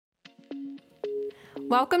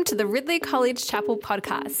Welcome to the Ridley College Chapel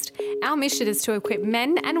podcast. Our mission is to equip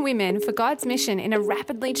men and women for God's mission in a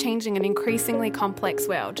rapidly changing and increasingly complex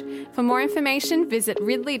world. For more information, visit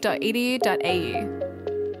ridley.edu.au.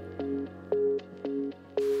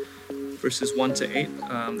 Verses 1 to 8,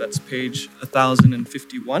 that's page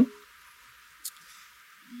 1051.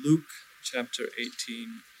 Luke chapter 18,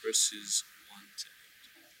 verses 1 to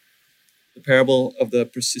 8. The parable of the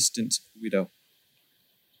persistent widow.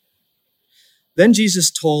 Then Jesus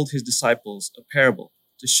told his disciples a parable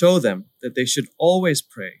to show them that they should always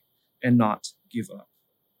pray and not give up.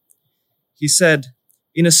 He said,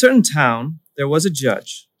 "In a certain town there was a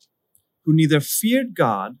judge who neither feared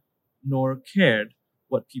God nor cared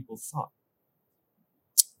what people thought.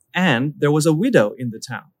 And there was a widow in the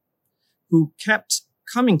town who kept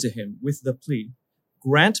coming to him with the plea,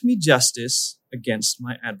 'Grant me justice against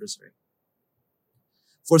my adversary.'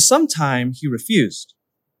 For some time he refused.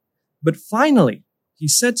 But finally, he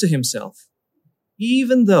said to himself,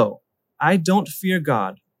 'Even though I don't fear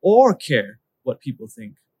God or care what people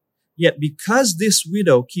think, yet because this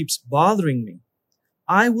widow keeps bothering me,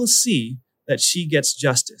 I will see that she gets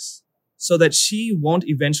justice, so that she won't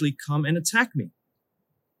eventually come and attack me.'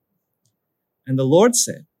 And the Lord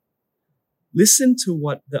said, 'Listen to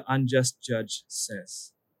what the unjust judge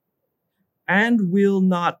says. And will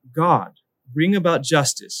not God bring about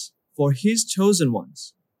justice for his chosen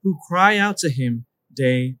ones, who cry out to him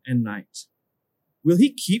day and night? Will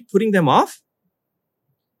he keep putting them off?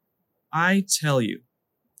 I tell you,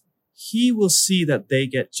 he will see that they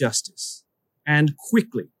get justice, and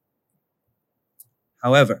quickly.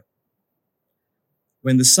 However,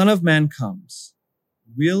 when the Son of Man comes,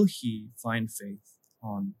 will he find faith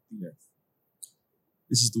on the earth?'"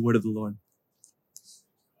 This is the word of the Lord.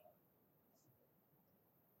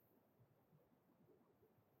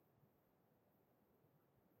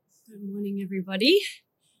 Good morning, everybody.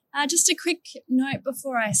 Just a quick note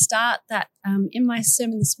before I start that in my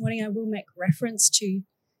sermon this morning, I will make reference to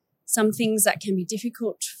some things that can be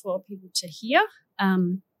difficult for people to hear.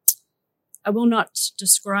 I will not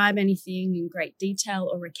describe anything in great detail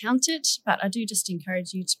or recount it, but I do just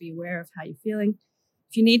encourage you to be aware of how you're feeling.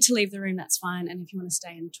 If you need to leave the room, that's fine. And if you want to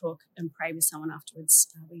stay and talk and pray with someone afterwards,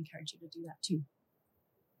 we encourage you to do that too.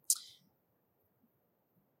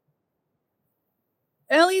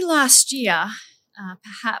 Early last year,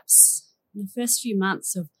 perhaps in the first few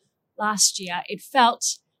months of last year, it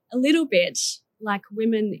felt a little bit like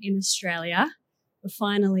women in Australia were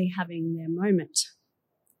finally having their moment.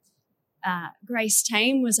 Grace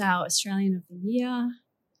Tame was our Australian of the Year.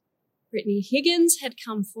 Brittany Higgins had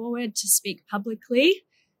come forward to speak publicly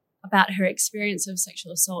about her experience of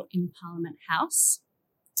sexual assault in Parliament House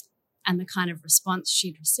and the kind of response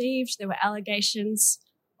she'd received. There were allegations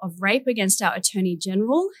of rape against our Attorney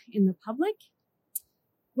General in the public.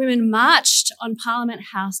 Women marched on Parliament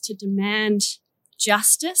House to demand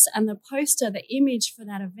justice, and the poster, the image for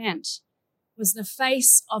that event, was the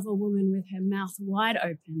face of a woman with her mouth wide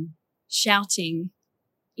open, shouting,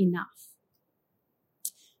 "Enough."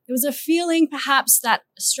 There was a feeling perhaps that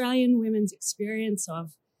Australian women's experience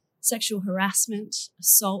of sexual harassment,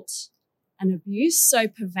 assault, and abuse, so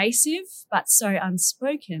pervasive but so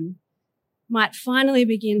unspoken, might finally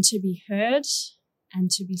begin to be heard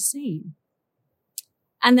and to be seen.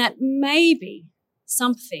 And that maybe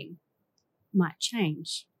something might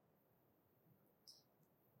change.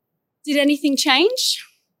 Did anything change?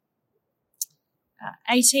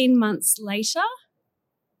 18 months later,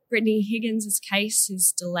 Brittany Higgins' case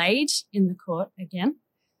is delayed in the court again.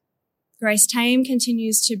 Grace Tame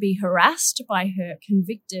continues to be harassed by her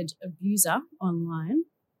convicted abuser online.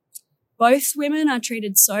 Both women are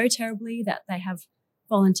treated so terribly that they have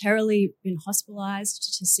voluntarily been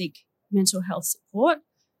hospitalised to seek mental health support,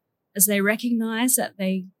 as they recognise that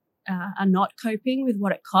they are not coping with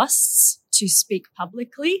what it costs to speak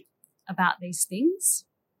publicly about these things.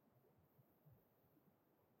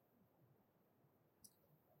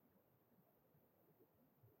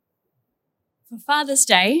 For Father's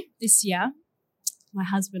Day this year, my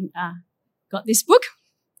husband got this book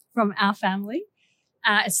from our family.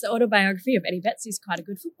 It's the autobiography of Eddie Betts, who's quite a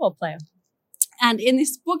good football player. And in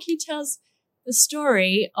this book, he tells the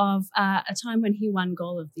story of a time when he won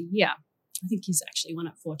Goal of the Year. I think he's actually won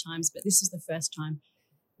it 4 times, but this was the first time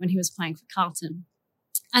when he was playing for Carlton.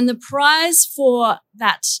 And the prize for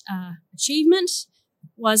that achievement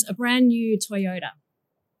was a brand new Toyota,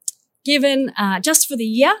 given just for the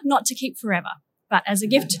year, not to keep forever, but as a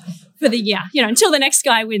gift for the year, until the next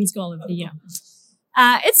guy wins Goal of the Year.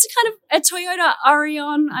 It's kind of a Toyota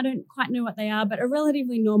Orion. I don't quite know what they are, but a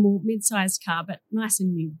relatively normal mid-sized car, but nice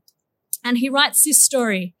and new. And he writes this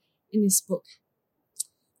story in this book.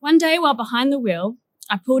 One day while behind the wheel,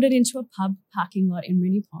 I pulled it into a pub parking lot in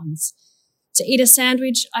Moonee Ponds to eat a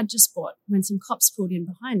sandwich I'd just bought when some cops pulled in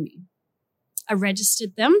behind me. I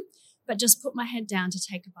registered them, but just put my head down to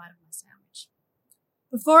take a bite of my sandwich.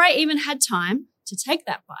 Before I even had time to take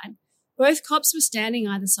that bite, both cops were standing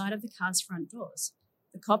either side of the car's front doors.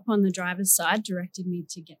 The cop on the driver's side directed me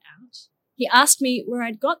to get out. He asked me where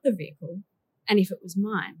I'd got the vehicle and if it was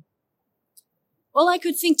mine. All I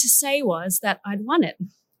could think to say was that I'd won it.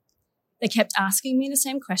 They kept asking me the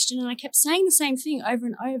same question and I kept saying the same thing over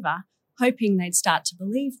and over, hoping they'd start to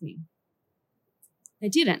believe me. They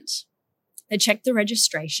didn't. They checked the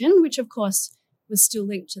registration, which of course was still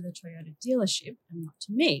linked to the Toyota dealership and not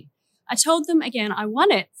to me. I told them again I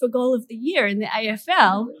won it for Goal of the Year in the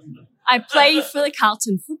AFL. I play for the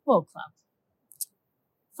Carlton Football Club.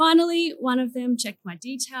 Finally, one of them checked my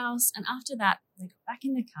details, and after that, they got back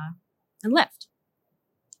in the car and left.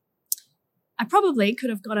 I probably could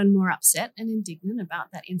have gotten more upset and indignant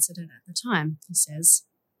about that incident at the time, he says,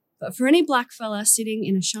 but for any black fella sitting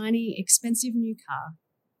in a shiny, expensive new car,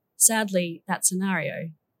 sadly, that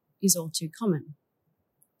scenario is all too common.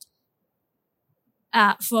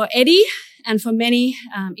 For Eddie and for many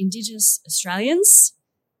Indigenous Australians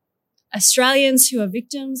who are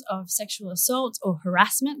victims of sexual assault or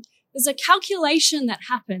harassment, there's a calculation that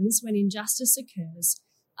happens when injustice occurs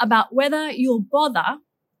about whether you'll bother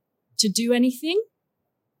to do anything,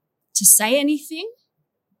 to say anything.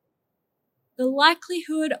 The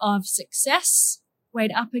likelihood of success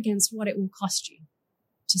weighed up against what it will cost you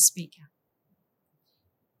to speak out.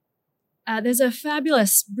 There's a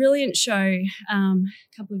fabulous, brilliant show a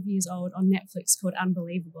couple of years old on Netflix called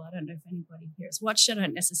Unbelievable. I don't know if anybody here has watched it. I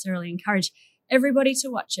don't necessarily encourage everybody to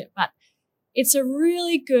watch it, but it's a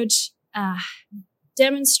really good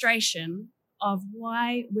demonstration of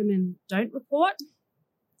why women don't report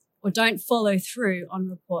or don't follow through on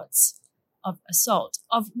reports of assault,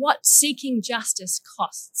 of what seeking justice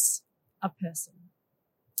costs a person.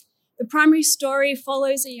 The primary story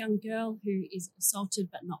follows a young girl who is assaulted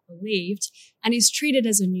but not believed and is treated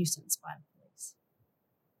as a nuisance by the police.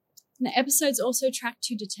 And the episodes also track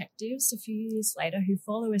two detectives a few years later who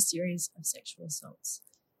follow a series of sexual assaults.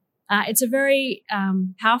 It's a very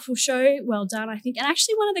powerful show, well done, I think. And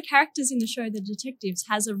actually one of the characters in the show, the detectives,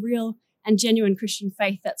 has a real and genuine Christian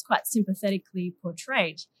faith that's quite sympathetically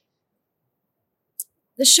portrayed.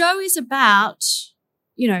 The show is about,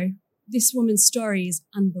 this woman's story is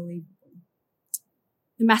unbelievable.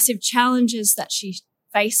 The massive challenges that she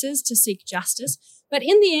faces to seek justice. But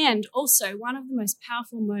in the end, also, one of the most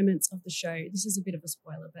powerful moments of the show, this is a bit of a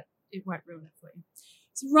spoiler, but it won't ruin it for you.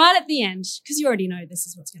 So right at the end, because you already know this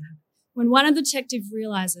is what's going to happen, when one of the detectives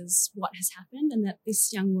realizes what has happened and that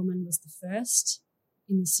this young woman was the first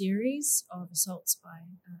in the series of assaults by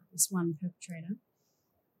this one perpetrator,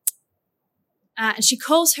 and she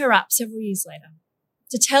calls her up several years later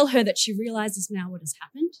to tell her that she realizes now what has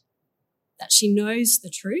happened, that she knows the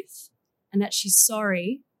truth, and that she's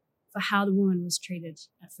sorry for how the woman was treated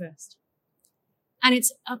at first. And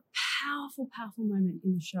it's a powerful, powerful moment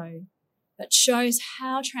in the show that shows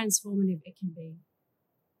how transformative it can be,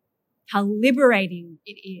 how liberating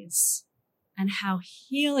it is, and how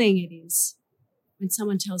healing it is when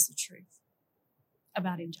someone tells the truth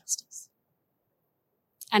about injustice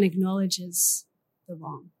and acknowledges the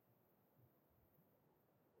wrong.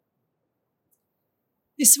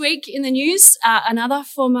 This week in the news, another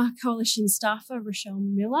former Coalition staffer, Rochelle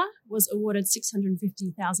Miller, was awarded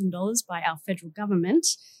 $650,000 by our federal government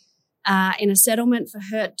in a settlement for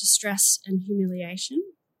hurt, distress and humiliation.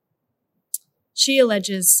 She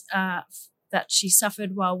alleges that she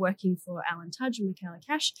suffered while working for Alan Tudge and Michaela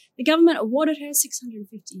Cash. The government awarded her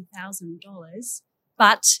 $650,000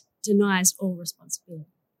 but denies all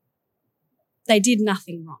responsibility. They did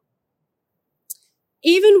nothing wrong.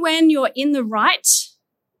 Even when you're in the right,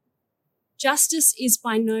 justice is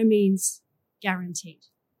by no means guaranteed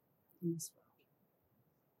in this world.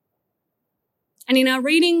 And in our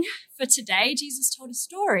reading for today, Jesus told a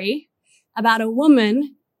story about a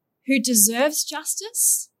woman who deserves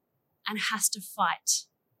justice and has to fight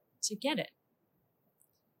to get it.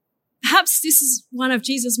 Perhaps this is one of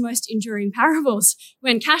Jesus' most enduring parables.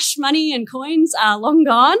 When cash, money, and coins are long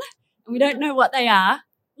gone and we don't know what they are,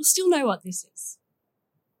 we'll still know what this is: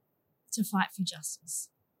 to fight for justice.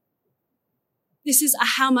 This is a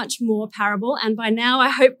how much more parable, and by now I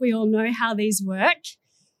hope we all know how these work.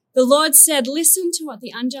 The Lord said, "Listen to what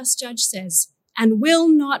the unjust judge says, and will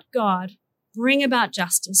not God bring about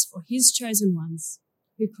justice for his chosen ones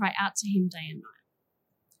who cry out to him day and night?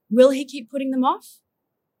 Will he keep putting them off?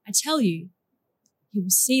 I tell you, he will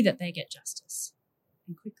see that they get justice,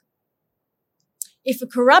 and quickly." If a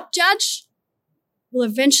corrupt judge will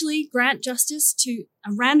eventually grant justice to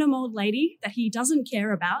a random old lady that he doesn't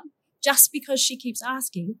care about just because she keeps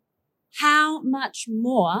asking, how much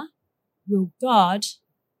more will God,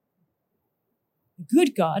 the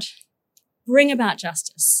good God, bring about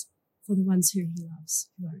justice for the ones who he loves,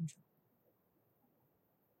 who are in trouble?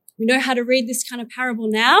 We know how to read this kind of parable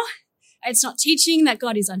now. It's not teaching that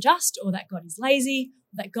God is unjust or that God is lazy,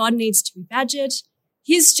 or that God needs to be badgered.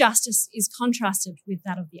 His justice is contrasted with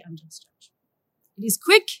that of the unjust judge. It is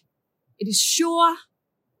quick, it is sure,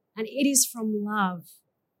 and it is from love.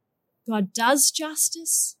 God does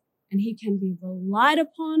justice, and he can be relied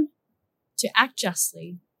upon to act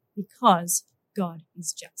justly because God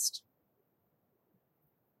is just.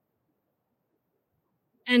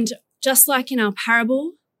 And just like in our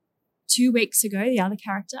parable 2 weeks ago, the other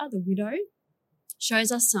character, the widow,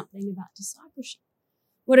 shows us something about discipleship,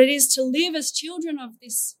 what it is to live as children of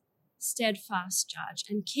this steadfast judge.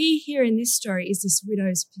 And key here in this story is this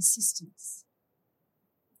widow's persistence.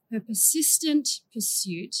 Her persistent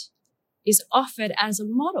pursuit is offered as a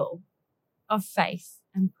model of faith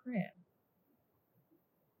and prayer.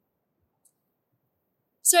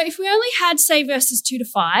 So if we only had, say, verses 2 to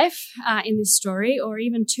 5 in this story, or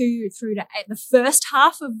even 2 through to 8, the first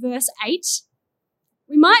half of verse 8,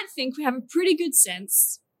 we might think we have a pretty good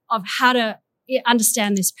sense of how to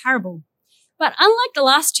understand this parable. But unlike the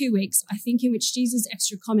last 2 weeks, I think, in which Jesus'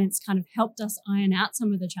 extra comments kind of helped us iron out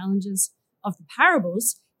some of the challenges of the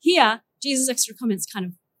parables, here, Jesus' extra comments kind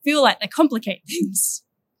of feel like they complicate things.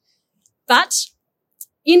 But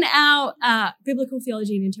in our biblical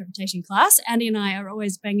theology and interpretation class, Andy and I are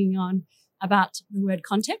always banging on about the word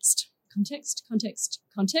context. Context.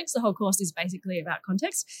 The whole course is basically about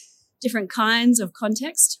context, different kinds of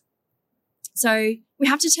context. So we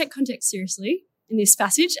have to take context seriously in this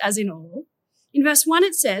passage, as in all. In verse 1,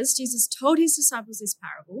 it says, Jesus told his disciples this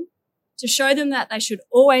parable to show them that they should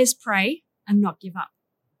always pray and not give up.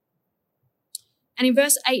 And in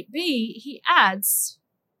verse 8b, he adds,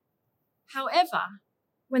 however,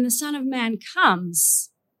 when the Son of Man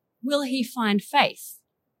comes, will he find faith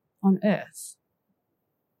on earth?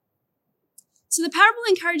 So the parable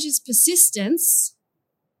encourages persistence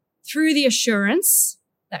through the assurance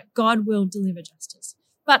that God will deliver justice.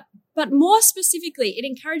 But more specifically, it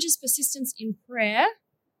encourages persistence in prayer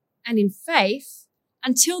and in faith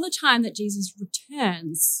until the time that Jesus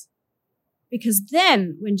returns. Because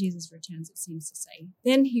then, when Jesus returns, it seems to say,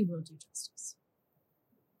 then he will do justice.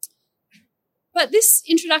 But this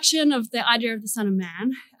introduction of the idea of the Son of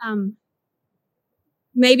Man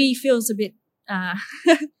maybe feels a bit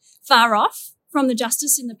far off from the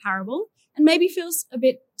justice in the parable, and maybe feels a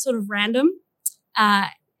bit sort of random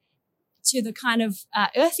to the kind of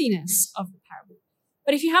earthiness of the parable.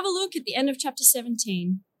 But if you have a look at the end of chapter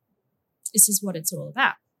 17, this is what it's all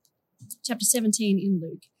about. Chapter 17 in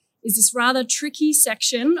Luke is this rather tricky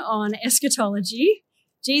section on eschatology.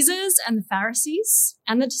 Jesus and the Pharisees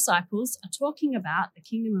and the disciples are talking about the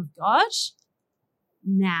kingdom of God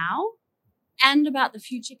now and about the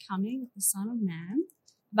future coming of the Son of Man,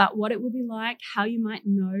 about what it will be like, how you might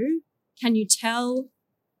know, can you tell,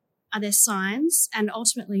 are there signs, and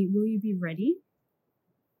ultimately, will you be ready?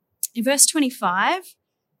 In verse 25,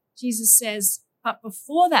 Jesus says, but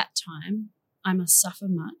before that time, I must suffer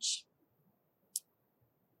much.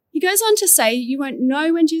 He goes on to say, you won't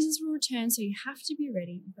know when Jesus will return, so you have to be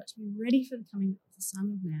ready. You've got to be ready for the coming of the Son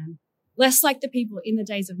of Man. Lest, like the people in the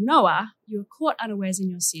days of Noah, you are caught unawares in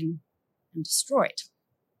your sin and destroyed.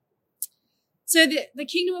 So the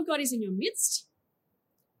kingdom of God is in your midst.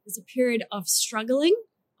 There's a period of struggling,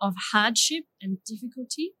 of hardship and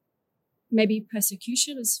difficulty, maybe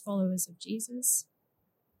persecution as followers of Jesus,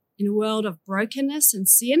 in a world of brokenness and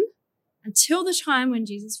sin, until the time when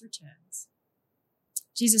Jesus returns.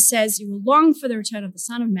 Jesus says, you will long for the return of the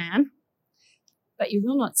Son of Man, but you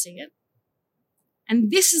will not see it.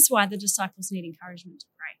 And this is why the disciples need encouragement to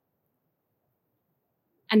pray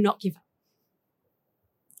and not give up.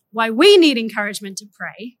 Why we need encouragement to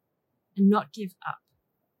pray and not give up.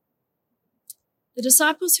 The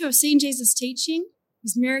disciples who have seen Jesus' teaching,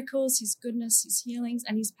 his miracles, his goodness, his healings,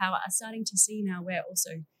 and his power are starting to see now where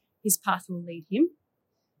also his path will lead him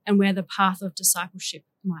and where the path of discipleship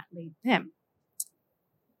might lead them.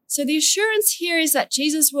 So the assurance here is that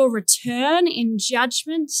Jesus will return in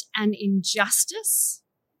judgment and in justice,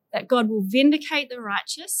 that God will vindicate the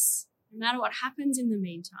righteous, no matter what happens in the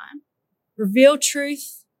meantime, reveal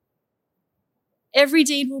truth. Every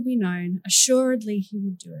deed will be known. Assuredly, he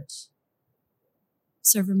will do it.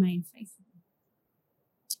 So remain faithful.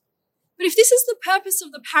 But if this is the purpose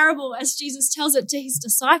of the parable as Jesus tells it to his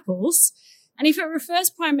disciples, And if it refers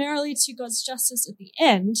primarily to God's justice at the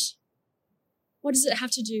end, what does it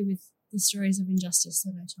have to do with the stories of injustice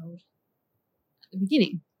that I told at the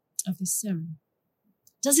beginning of this sermon?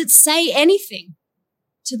 Does it say anything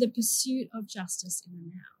to the pursuit of justice in the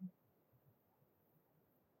now?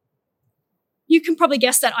 You can probably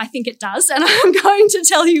guess that I think it does, and I'm going to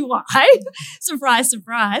tell you why. Surprise,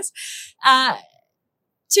 surprise.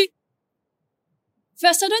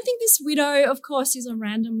 First, I don't think this widow, of course, is a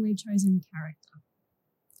randomly chosen character.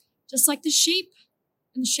 Just like the sheep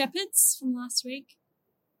and the shepherds from last week,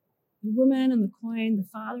 the woman and the coin, the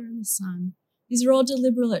father and the son, these are all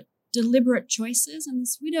deliberate choices, and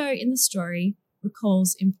this widow in the story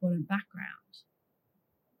recalls important background.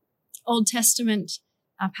 Old Testament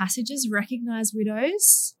passages recognize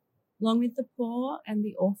widows, along with the poor and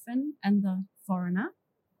the orphan and the foreigner,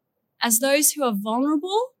 as those who are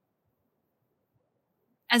vulnerable,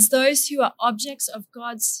 as those who are objects of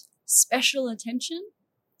God's special attention,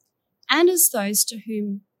 and as those to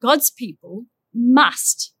whom God's people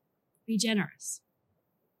must be generous.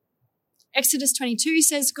 Exodus 22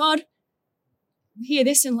 says, God, hear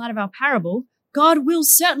this in light of our parable, God will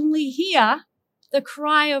certainly hear the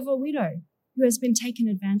cry of a widow who has been taken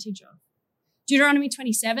advantage of. Deuteronomy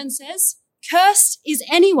 27 says, cursed is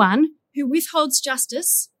anyone who withholds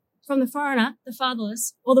justice from the foreigner, the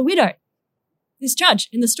fatherless, or the widow. This judge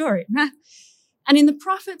in the story. And in the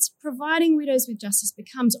prophets, providing widows with justice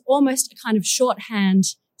becomes almost a kind of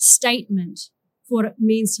shorthand statement for what it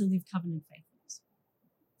means to live covenant faithfulness.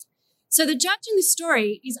 So the judge in this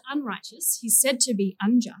story is unrighteous. He's said to be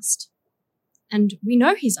unjust. And we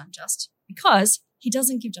know he's unjust because he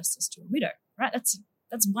doesn't give justice to a widow, right? That's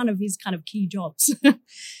one of his kind of key jobs.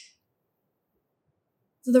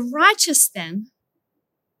 So the righteous then,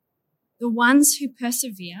 the ones who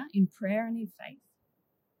persevere in prayer and in faith,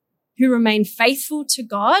 who remain faithful to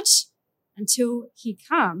God until he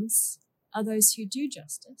comes, are those who do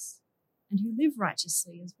justice and who live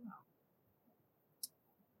righteously as well.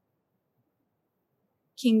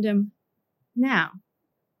 Kingdom now.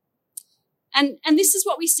 And this is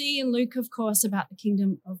what we see in Luke, of course, about the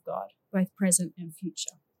kingdom of God, both present and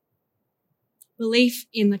future. Belief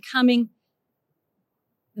in the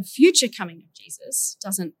future coming of Jesus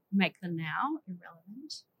doesn't make the now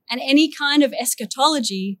irrelevant. And any kind of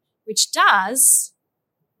eschatology which does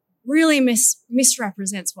really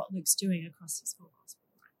misrepresents what Luke's doing across his whole gospel.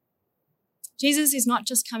 Jesus is not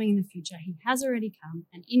just coming in the future. He has already come,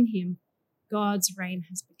 and in him, God's reign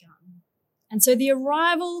has begun. And so the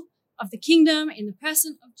arrival of the kingdom in the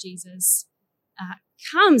person of Jesus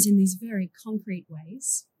comes in these very concrete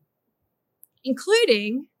ways,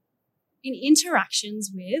 including in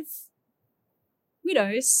interactions with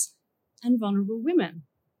widows and vulnerable women.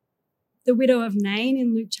 The widow of Nain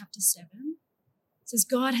in Luke chapter 7 says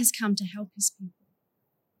God has come to help his people.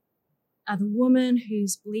 The woman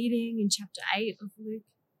who's bleeding in chapter 8 of Luke.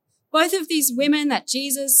 Both of these women that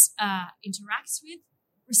Jesus interacts with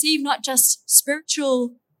receive not just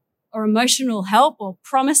spiritual or emotional help or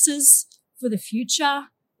promises for the future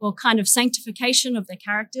or kind of sanctification of their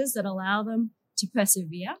characters that allow them to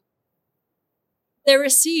persevere. They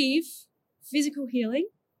receive physical healing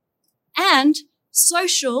and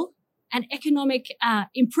social and economic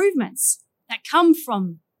improvements that come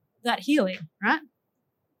from that healing, right?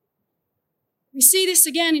 We see this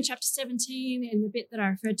again in chapter 17 in the bit that I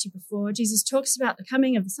referred to before. Jesus talks about the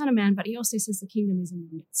coming of the Son of Man, but he also says the kingdom is in your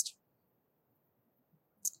midst.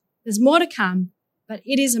 There's more to come, but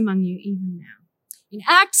it is among you even now. In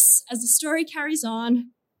Acts, as the story carries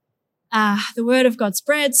on, the word of God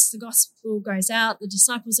spreads, the gospel goes out, the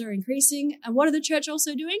disciples are increasing. And what are the church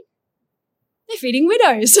also doing? They're feeding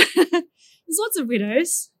widows. There's lots of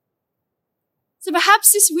widows. So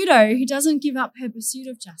perhaps this widow who doesn't give up her pursuit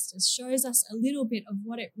of justice shows us a little bit of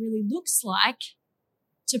what it really looks like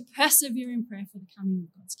to persevere in prayer for the coming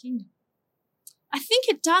of God's kingdom. I think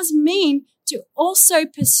it does mean to also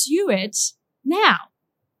pursue it now.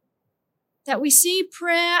 That we see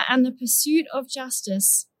prayer and the pursuit of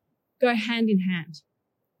justice go hand in hand.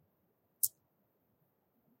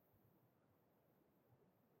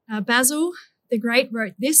 Basil the Great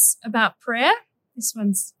wrote this about prayer. This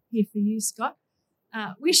one's here for you, Scott.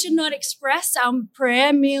 We should not express our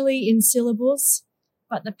prayer merely in syllables,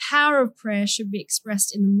 but the power of prayer should be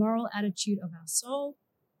expressed in the moral attitude of our soul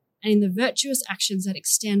and in the virtuous actions that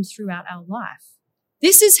extend throughout our life.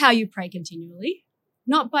 This is how you pray continually,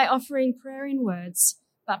 not by offering prayer in words,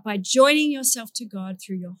 but by joining yourself to God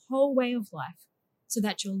through your whole way of life, so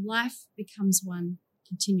that your life becomes one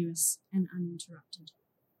continuous and uninterrupted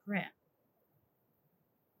prayer.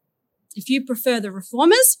 If you prefer the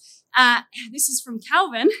Reformers, this is from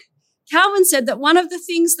Calvin. Calvin said that one of the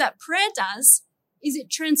things that prayer does is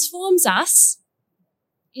it transforms us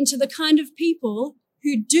into the kind of people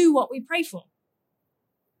who do what we pray for.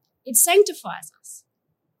 It sanctifies us.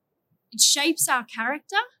 It shapes our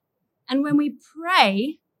character. And when we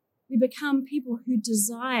pray, we become people who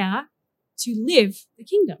desire to live the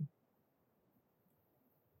kingdom.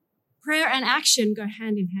 Prayer and action go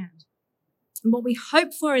hand in hand. And what we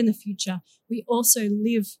hope for in the future, we also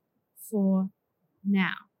live for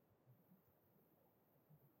now.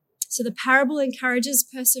 So the parable encourages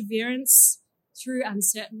perseverance through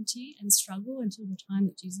uncertainty and struggle until the time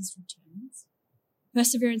that Jesus returns.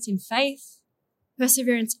 Perseverance in faith,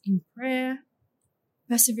 perseverance in prayer,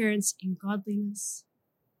 perseverance in godliness,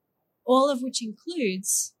 all of which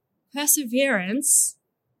includes perseverance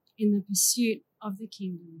in the pursuit of the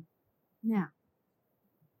kingdom now.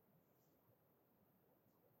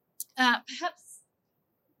 Perhaps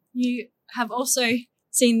you have also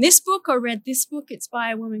seen this book or read this book. It's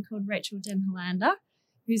by a woman called Rachel Den Hollander,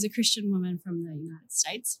 who's a Christian woman from the United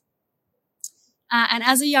States. And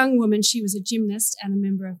as a young woman, she was a gymnast and a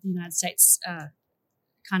member of the United States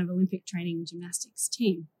kind of Olympic training gymnastics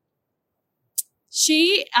team.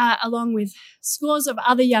 She, along with scores of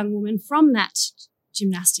other young women from that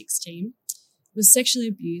gymnastics team, was sexually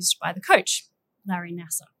abused by the coach, Larry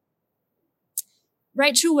Nassar.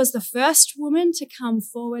 Rachel was the first woman to come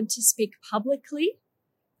forward to speak publicly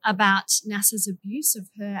about Nassar's abuse of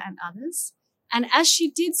her and others. And as she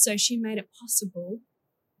did so, she made it possible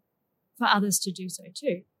for others to do so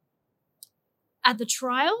too. At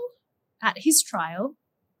his trial,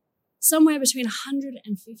 somewhere between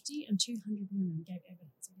 150 and 200 women gave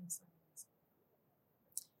evidence against Larry.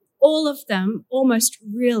 All of them almost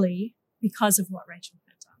really because of what Rachel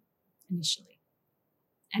had done initially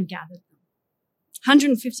and gathered them.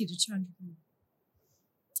 150 to 200 women.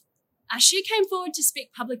 She came forward to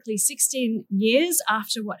speak publicly 16 years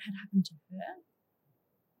after what had happened to her.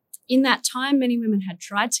 In that time, many women had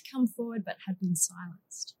tried to come forward but had been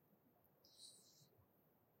silenced.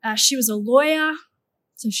 She was a lawyer,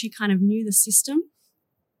 so she kind of knew the system.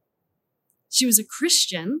 She was a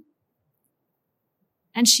Christian,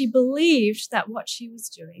 and she believed that what she was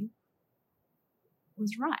doing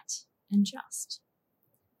was right and just.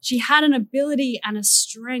 She had an ability and a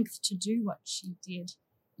strength to do what she did,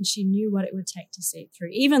 and she knew what it would take to see it through,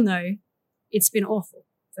 even though it's been awful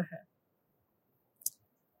for her.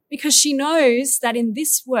 Because she knows that in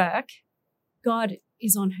this work, God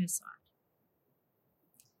is on her side.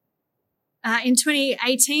 In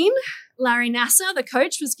 2018, Larry Nassar, the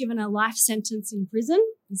coach, was given a life sentence in prison,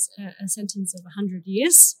 a sentence of 100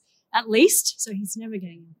 years at least, so he's never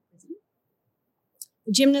getting out of prison.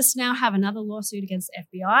 The gymnasts now have another lawsuit against the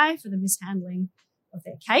FBI for the mishandling of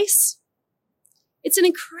their case. It's an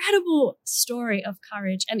incredible story of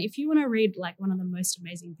courage, and if you want to read like one of the most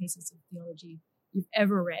amazing pieces of theology you've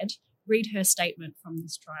ever read her statement from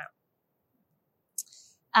this trial.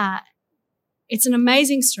 It's an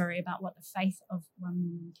amazing story about what the faith of one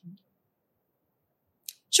woman can do.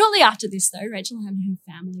 Shortly after this, though, Rachel and her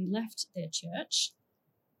family left their church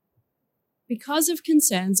because of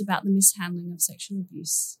concerns about the mishandling of sexual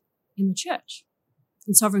abuse in the church,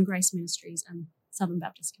 in Sovereign Grace Ministries and Southern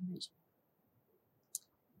Baptist Convention.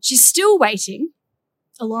 She's still waiting,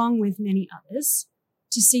 along with many others,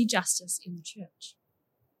 to see justice in the church.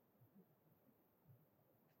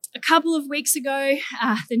 A couple of weeks ago,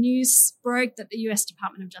 the news broke that the US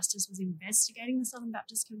Department of Justice was investigating the Southern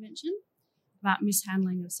Baptist Convention about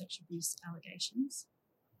mishandling of sexual abuse allegations.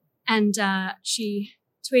 And she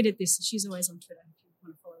tweeted this. She's always on Twitter if you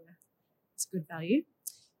want to follow her. It's good value.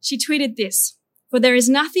 She tweeted this: "For there is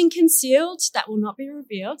nothing concealed that will not be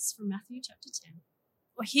revealed," it's from Matthew chapter 10,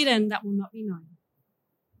 "or hidden that will not be known.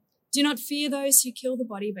 Do not fear those who kill the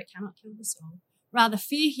body but cannot kill the soul. Rather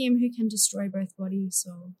fear him who can destroy both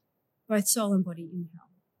soul and body in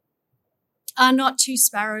hell. Are not 2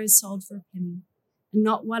 sparrows sold for a penny, and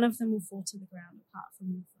not one of them will fall to the ground apart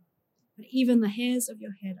from your Father? But even the hairs of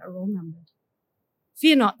your head are all numbered.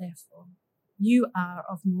 Fear not, therefore, you are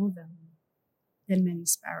of more value than many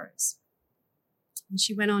sparrows." And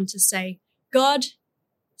she went on to say, "God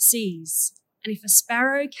sees, and if a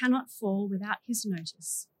sparrow cannot fall without his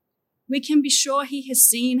notice, we can be sure he has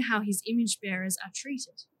seen how his image bearers are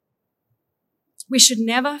treated. We should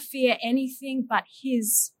never fear anything but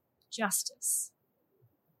his justice.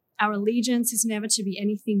 Our allegiance is never to be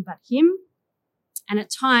anything but him, and at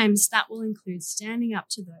times that will include standing up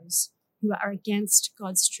to those who are against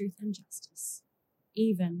God's truth and justice,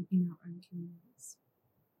 even in our own communities.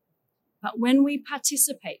 But when we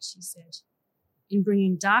participate," she said, "in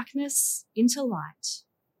bringing darkness into light,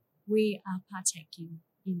 we are partaking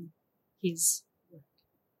in his work.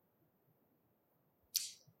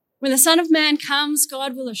 When the Son of Man comes,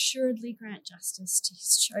 God will assuredly grant justice to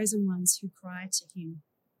his chosen ones who cry to him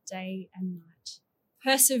day and night.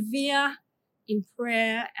 Persevere in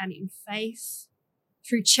prayer and in faith,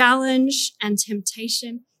 through challenge and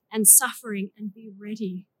temptation and suffering, and be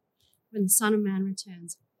ready when the Son of Man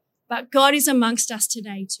returns. But God is amongst us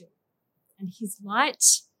today too, and his light,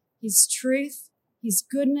 his truth, his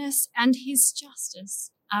goodness, and his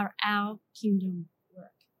justice are our kingdom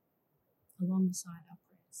work alongside our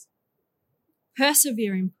prayers.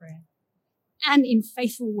 Persevere in prayer and in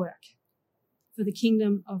faithful work for the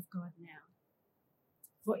kingdom of God now,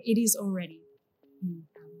 for it is already in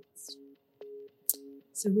our midst.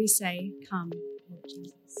 So we say, come, Lord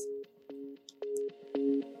Jesus.